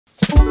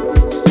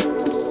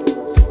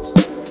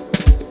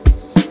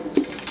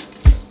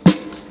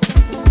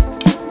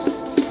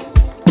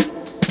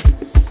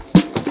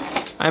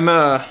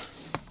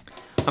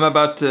I'm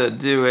about to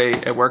do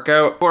a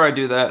workout. Before I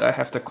do that, I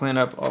have to clean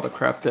up all the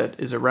crap that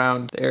is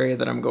around the area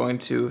that I'm going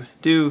to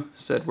do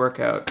said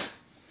workout,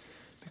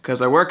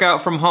 because I work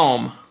out from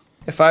home.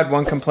 If I had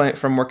one complaint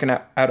from working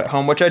out at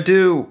home, which I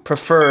do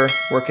prefer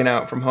working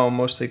out from home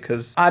mostly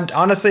because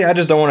honestly, I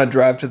just don't want to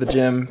drive to the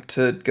gym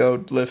to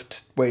go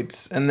lift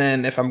weights. And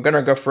then if I'm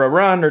gonna go for a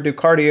run or do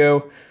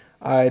cardio,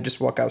 I just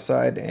walk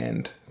outside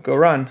and go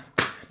run.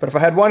 But if I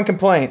had one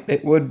complaint,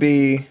 it would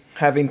be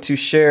having to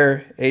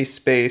share a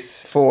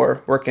space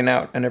for working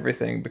out and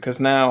everything, because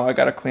now I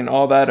gotta clean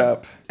all that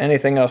up.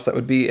 Anything else that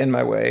would be in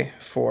my way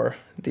for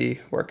the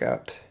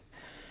workout.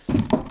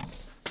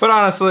 But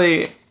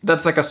honestly,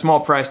 that's like a small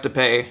price to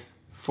pay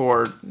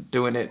for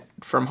doing it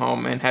from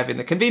home and having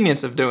the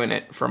convenience of doing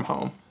it from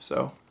home.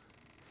 So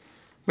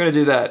I'm gonna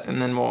do that,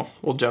 and then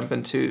we'll jump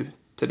into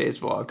today's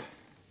vlog.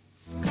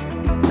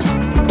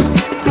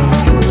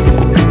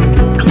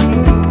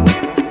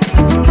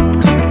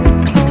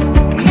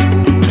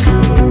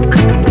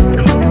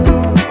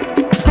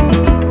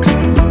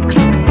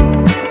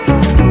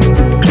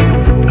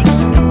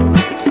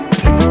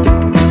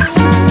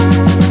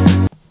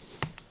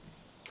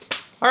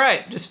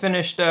 Alright, just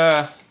finished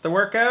the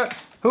workout.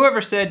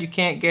 Whoever said you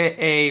can't get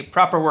a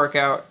proper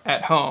workout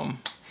at home?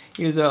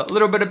 Use a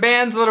little bit of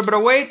bands, a little bit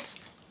of weights,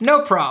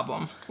 no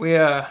problem. We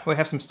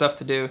have some stuff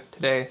to do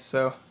today,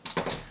 so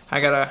I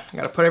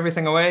gotta put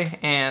everything away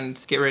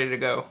and get ready to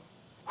go.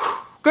 Whew,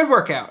 good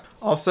workout.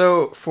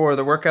 Also, for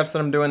the workouts that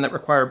I'm doing that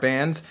require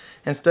bands,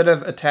 instead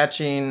of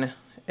attaching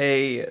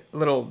a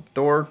little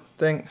door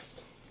thing,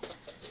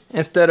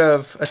 instead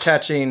of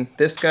attaching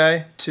this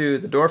guy to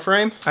the door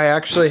frame, I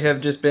actually have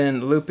just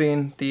been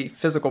looping the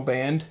physical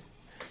band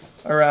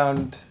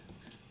around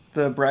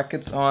the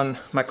brackets on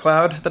my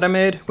cloud that I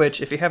made,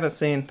 which if you haven't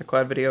seen the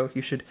cloud video,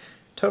 you should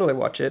totally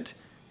watch it.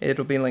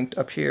 It'll be linked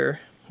up here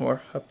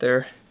or up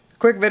there.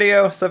 Quick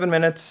video, 7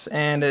 minutes,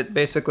 and it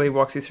basically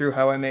walks you through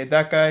how I made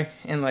that guy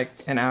in like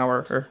an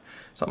hour or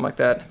something like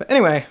that. But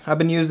anyway, I've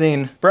been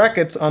using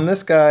brackets on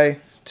this guy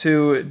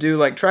to do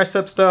like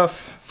tricep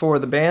stuff for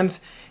the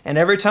bands. And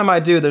every time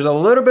I do, there's a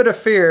little bit of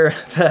fear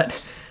that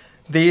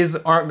these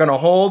aren't gonna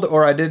hold,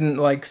 or I didn't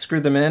like screw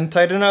them in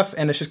tight enough,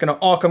 and it's just gonna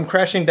all come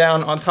crashing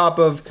down on top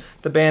of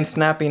the band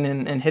snapping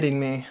and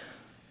hitting me.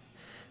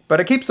 But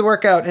it keeps the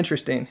workout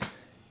interesting.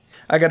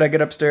 I gotta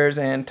get upstairs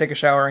and take a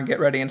shower and get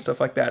ready and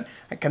stuff like that.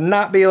 I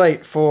cannot be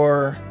late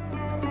for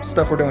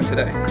stuff we're doing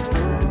today.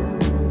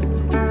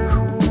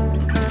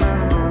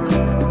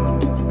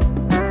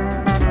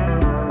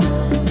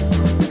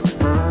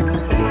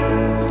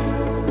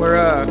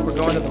 We're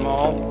going to the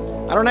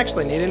mall. I don't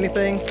actually need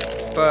anything,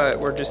 but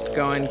we're just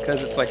going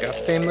because it's like a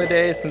family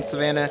day since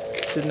Savannah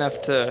didn't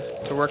have to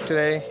work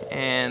today,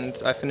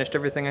 and I finished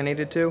everything I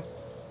needed to.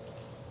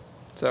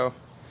 So,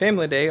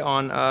 family day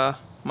on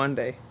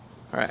Monday.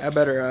 All right, I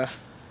better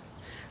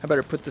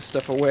put this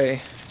stuff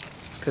away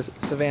because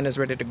Savannah's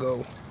ready to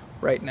go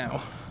right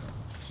now.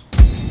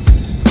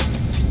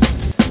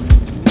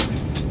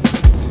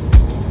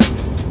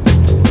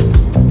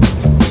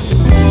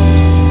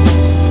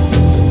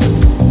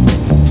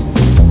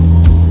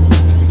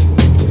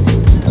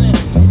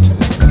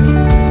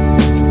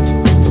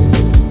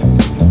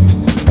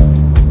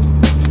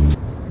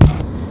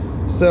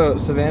 So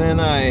Savannah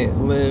and I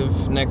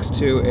live next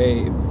to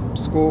a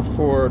school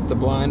for the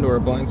blind, or a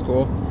blind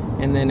school,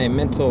 and then a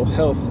mental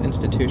health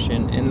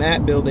institution, and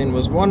that building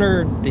was one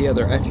or the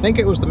other. I think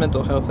it was the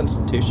mental health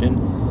institution,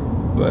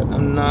 but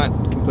I'm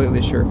not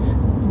completely sure.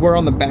 We're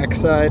on the back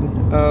side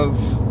of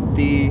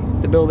the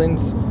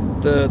buildings.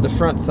 The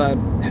front side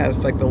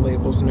has like the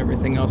labels and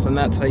everything else, and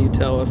that's how you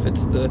tell if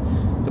it's the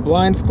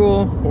blind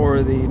school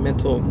or the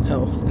mental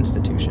health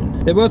institution.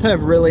 They both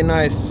have really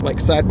nice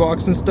like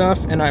sidewalks and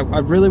stuff, and I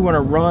really want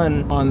to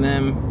run on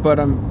them, but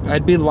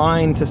I'd be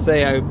lying to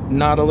say I'm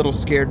not a little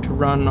scared to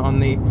run on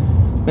the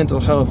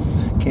mental health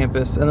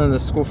campus. And then the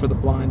school for the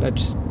blind,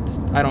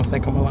 I don't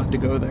think I'm allowed to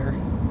go there.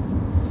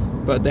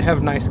 But they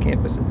have nice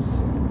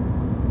campuses.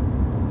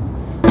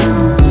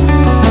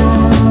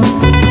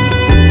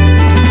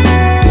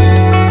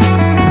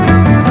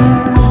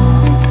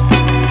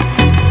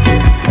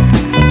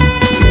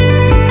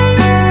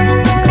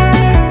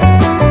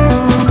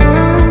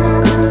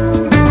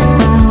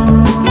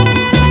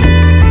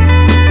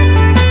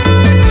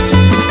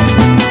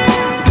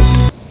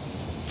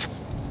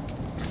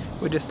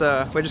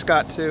 We just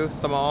got to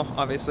the mall,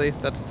 obviously.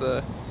 That's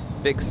the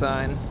big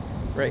sign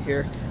right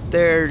here.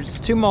 There's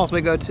 2 malls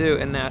we go to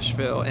in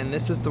Nashville, and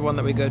this is the one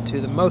that we go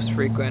to the most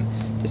frequent,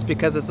 just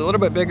because it's a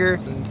little bit bigger,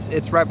 and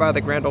it's right by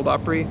the Grand Ole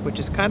Opry, which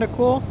is kind of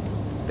cool.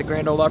 The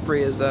Grand Ole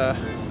Opry is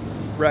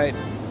right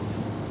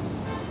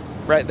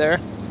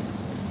there.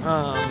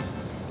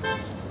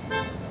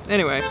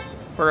 Anyway,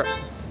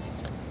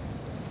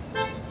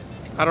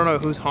 I don't know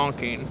who's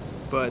honking,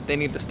 but they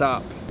need to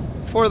stop.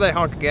 Before they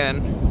honk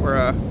again,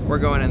 we're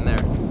going in there.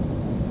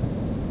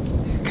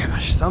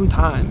 Gosh,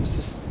 sometimes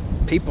just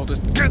People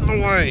just get in the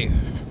way.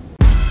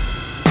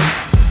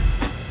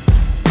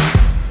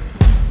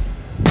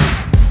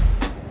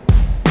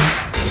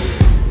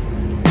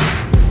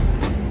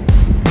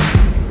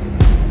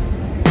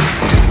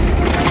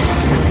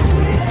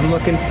 I'm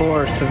looking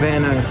for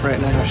Savannah right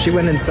now. She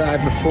went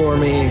inside before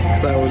me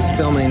because I was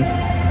filming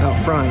out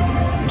front.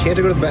 She had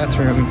to go to the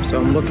bathroom, so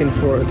I'm looking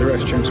for the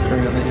restrooms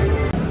currently.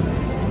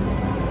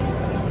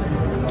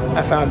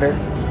 I found her.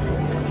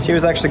 She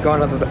was actually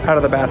going out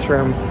of the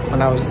bathroom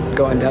when I was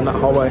going down the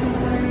hallway.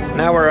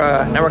 Now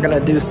we're gonna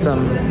do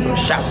some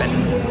shopping.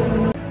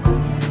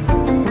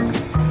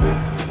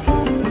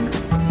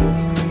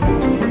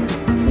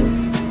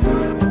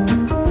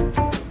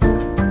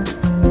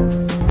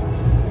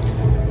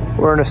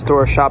 We're in a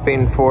store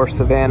shopping for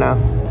Savannah.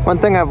 One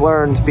thing I've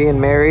learned being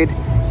married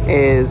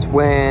is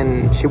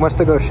when she wants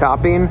to go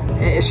shopping,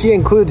 she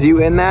includes you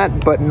in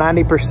that, but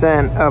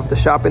 90% of the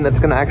shopping that's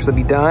gonna actually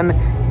be done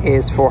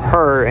is for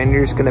her, and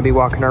you're just gonna be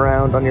walking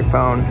around on your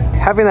phone.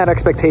 Having that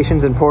expectation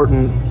is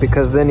important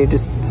because then you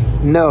just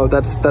know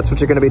that's what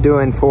you're gonna be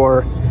doing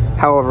for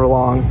however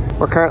long.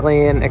 We're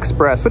currently in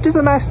Express, which is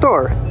a nice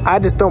store. I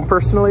just don't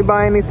personally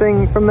buy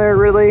anything from there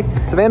really.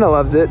 Savannah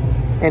loves it,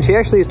 and she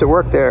actually used to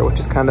work there, which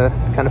is kind of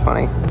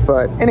funny.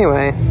 But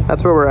anyway,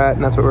 that's where we're at,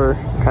 and that's what we're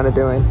kind of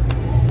doing.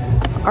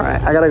 All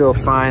right, I gotta go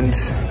find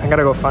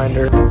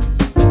her.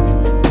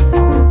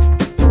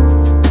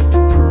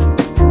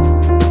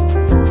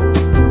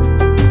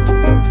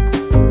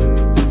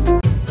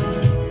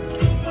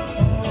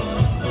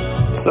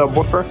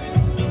 Subwoofer,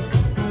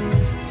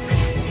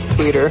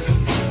 tweeter,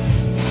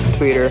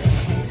 tweeter,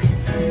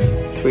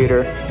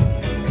 tweeter,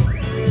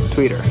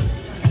 tweeter.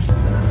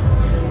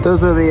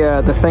 Those are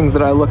the things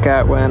that I look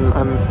at when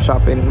I'm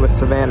shopping with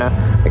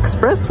Savannah.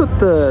 Express with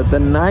the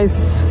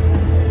nice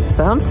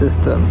sound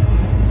system,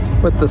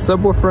 with the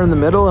subwoofer in the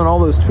middle and all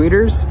those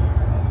tweeters.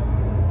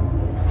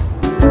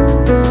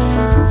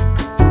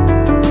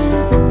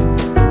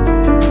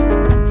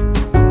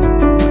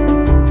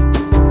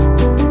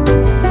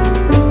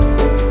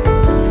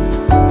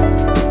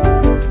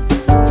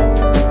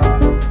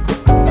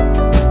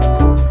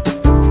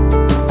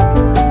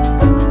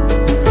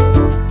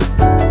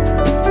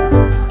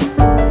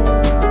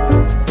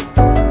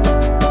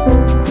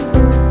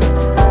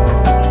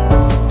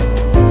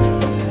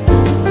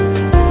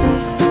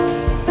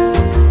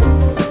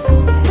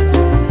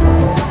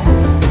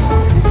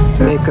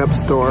 Makeup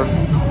store.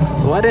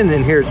 The lighting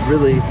in here is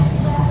really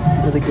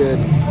good.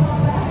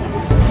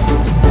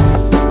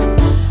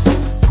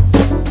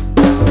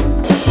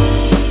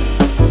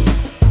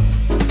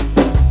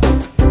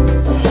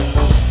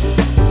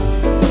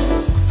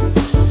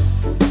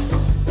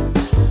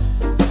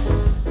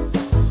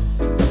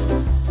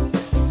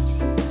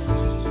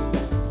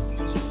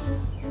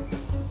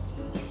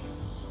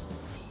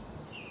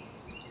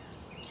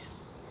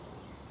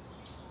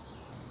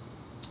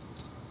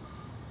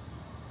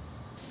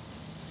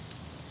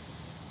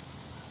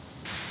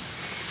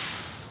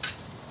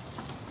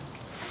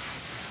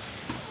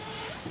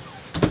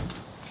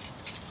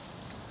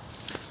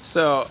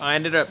 So I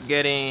ended up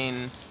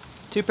getting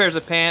 2 pairs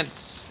of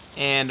pants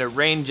and a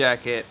rain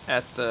jacket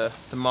at the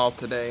mall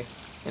today.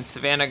 And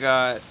Savannah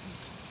got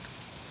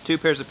 2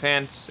 pairs of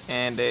pants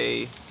and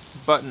a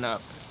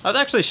button-up. I was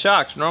actually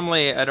shocked.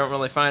 Normally I don't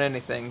really find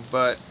anything,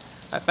 but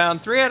I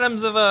found 3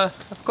 items of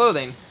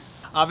clothing.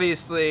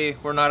 Obviously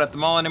we're not at the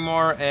mall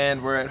anymore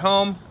and we're at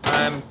home.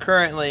 I'm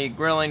currently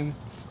grilling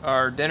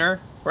our dinner.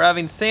 We're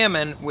having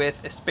salmon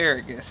with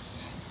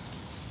asparagus.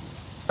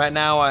 Right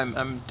now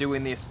I'm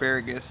doing the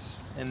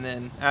asparagus, and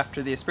then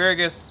after the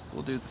asparagus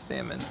we'll do the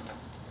salmon.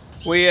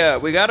 We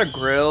got a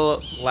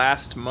grill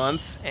last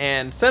month,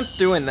 and since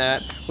doing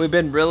that we've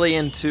been really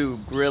into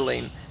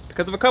grilling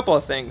because of a couple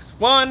of things.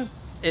 One,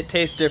 it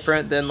tastes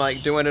different than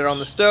like doing it on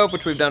the stove,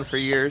 which we've done for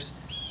years.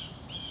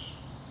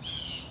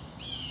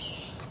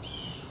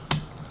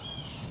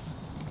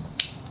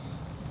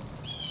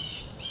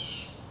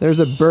 There's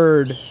a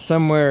bird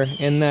somewhere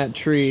in that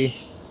tree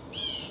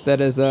that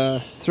is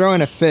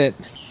throwing a fit.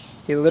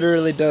 He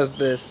literally does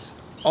this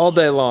all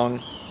day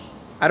long.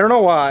 I don't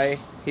know why,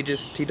 he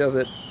does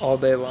it all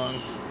day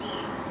long.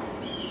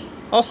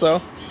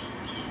 Also,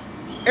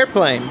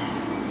 airplane.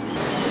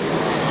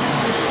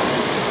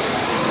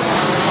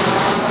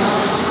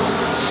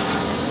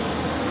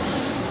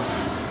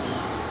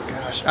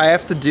 Gosh, I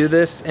have to do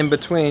this in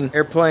between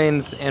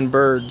airplanes and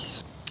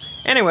birds.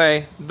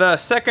 Anyway, the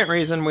second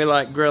reason we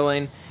like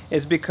grilling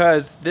is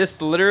because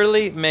this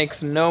literally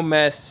makes no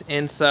mess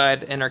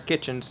inside in our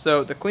kitchen.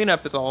 So the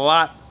cleanup is a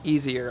lot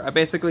easier. I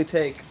basically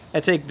take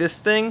this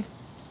thing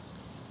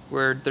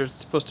where there's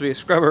supposed to be a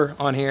scrubber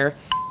on here,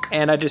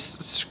 and I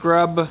just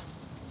scrub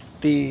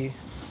the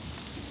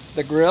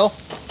grill,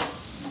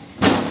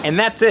 and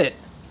that's it.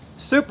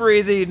 Super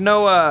easy,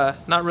 no,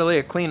 not really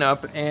a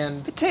cleanup,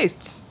 and it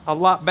tastes a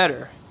lot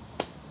better.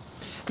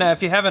 Now,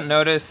 if you haven't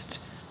noticed,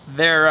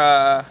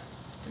 there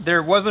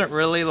wasn't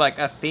really like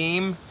a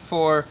theme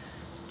for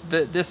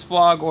this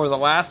vlog or the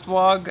last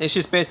vlog. It's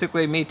just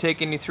basically me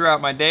taking you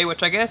throughout my day,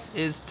 which I guess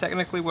is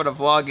technically what a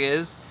vlog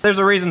is. There's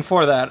a reason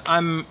for that.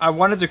 I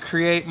wanted to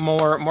create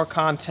more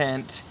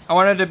content. I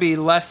wanted to be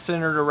less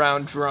centered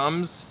around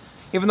drums.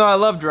 Even though I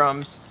love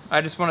drums,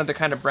 I just wanted to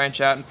kind of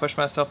branch out and push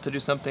myself to do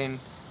something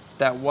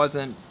that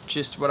wasn't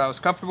just what I was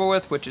comfortable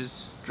with, which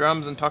is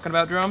drums and talking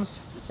about drums.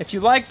 If you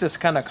like this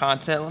kind of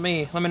content, let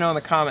me know in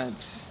the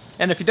comments.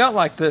 And if you don't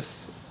like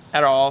this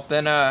at all,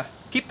 then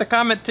keep the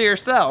comment to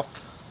yourself.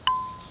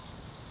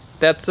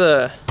 That's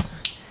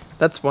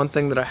one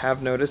thing that I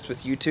have noticed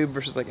with YouTube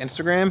versus like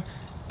Instagram.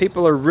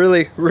 People are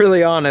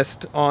really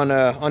honest on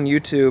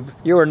YouTube.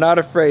 You are not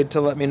afraid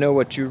to let me know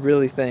what you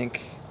really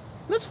think.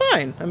 That's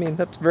fine. I mean,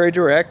 that's very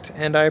direct,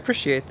 and I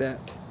appreciate that.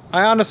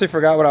 I honestly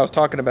forgot what I was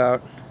talking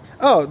about.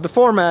 Oh, the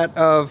format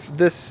of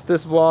this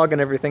vlog and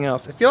everything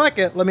else. If you like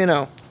it, let me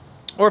know.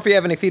 Or if you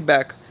have any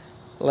feedback,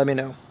 let me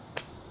know.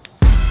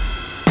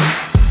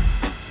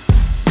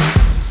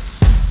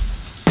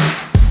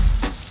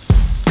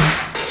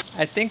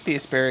 I think the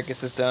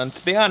asparagus is done.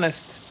 To be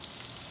honest,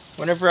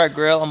 whenever I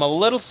grill, I'm a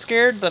little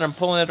scared that I'm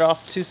pulling it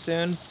off too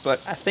soon,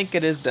 but I think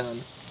it is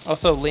done.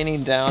 Also,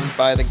 leaning down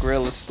by the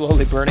grill is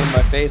slowly burning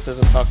my face as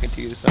I'm talking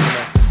to you, so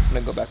I'm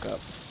gonna go back up.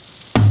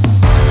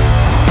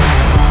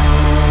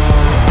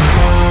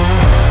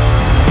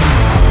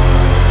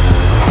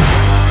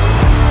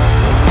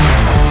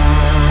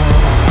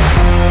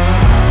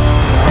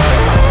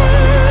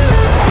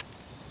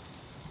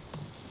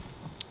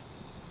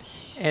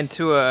 And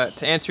to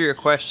answer your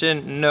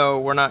question, no,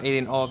 we're not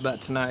eating all of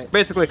that tonight.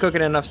 Basically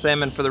cooking enough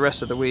salmon for the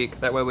rest of the week.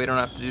 That way we don't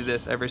have to do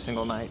this every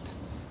single night.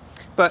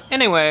 But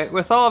anyway,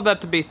 with all of that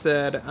to be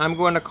said, I'm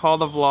going to call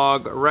the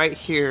vlog right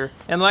here.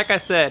 And like I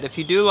said, if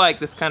you do like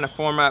this kind of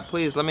format,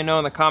 please let me know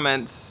in the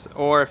comments.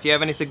 Or if you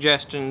have any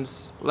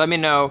suggestions, let me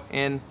know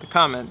in the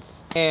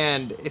comments.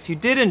 And if you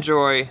did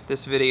enjoy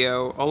this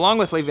video, along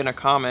with leaving a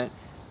comment,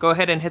 go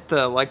ahead and hit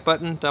the like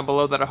button down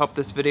below. That'll help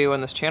this video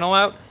and this channel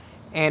out.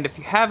 And if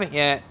you haven't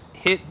yet,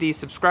 hit the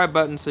subscribe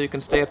button so you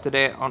can stay up to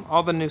date on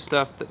all the new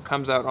stuff that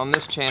comes out on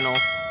this channel.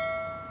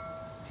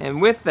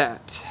 And with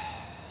that,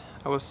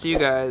 I will see you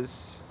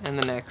guys in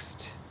the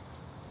next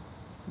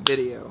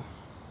video.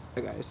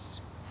 Bye guys.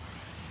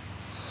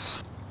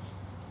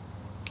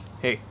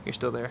 Hey, you're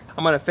still there.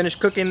 I'm gonna finish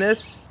cooking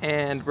this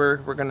and we're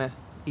gonna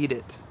eat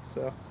it.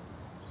 So,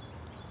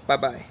 bye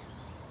bye.